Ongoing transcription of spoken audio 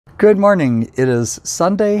Good morning. It is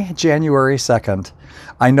Sunday, January 2nd.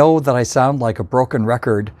 I know that I sound like a broken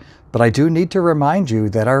record, but I do need to remind you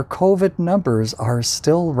that our COVID numbers are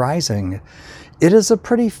still rising. It is a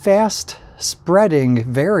pretty fast spreading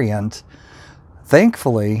variant.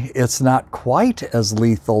 Thankfully, it's not quite as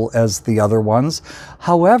lethal as the other ones.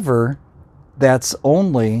 However, that's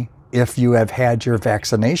only if you have had your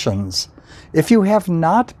vaccinations. If you have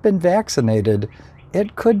not been vaccinated,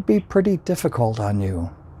 it could be pretty difficult on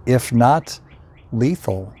you, if not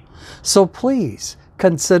lethal. So please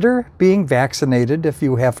consider being vaccinated if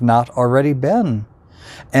you have not already been.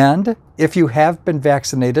 And if you have been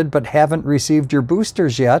vaccinated but haven't received your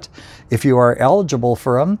boosters yet, if you are eligible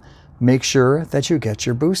for them, make sure that you get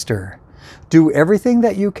your booster. Do everything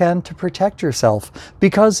that you can to protect yourself,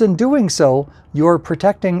 because in doing so, you're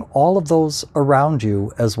protecting all of those around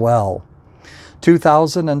you as well.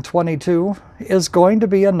 2022 is going to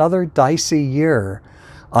be another dicey year.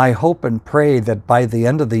 I hope and pray that by the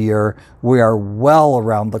end of the year, we are well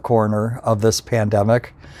around the corner of this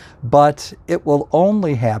pandemic, but it will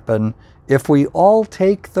only happen if we all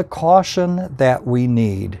take the caution that we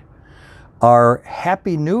need. Our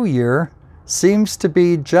Happy New Year seems to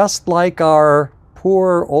be just like our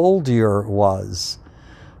poor old year was.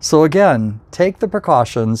 So again, take the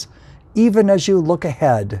precautions even as you look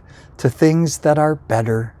ahead to things that are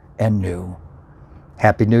better and new.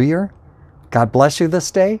 Happy New Year. God bless you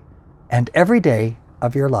this day and every day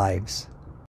of your lives.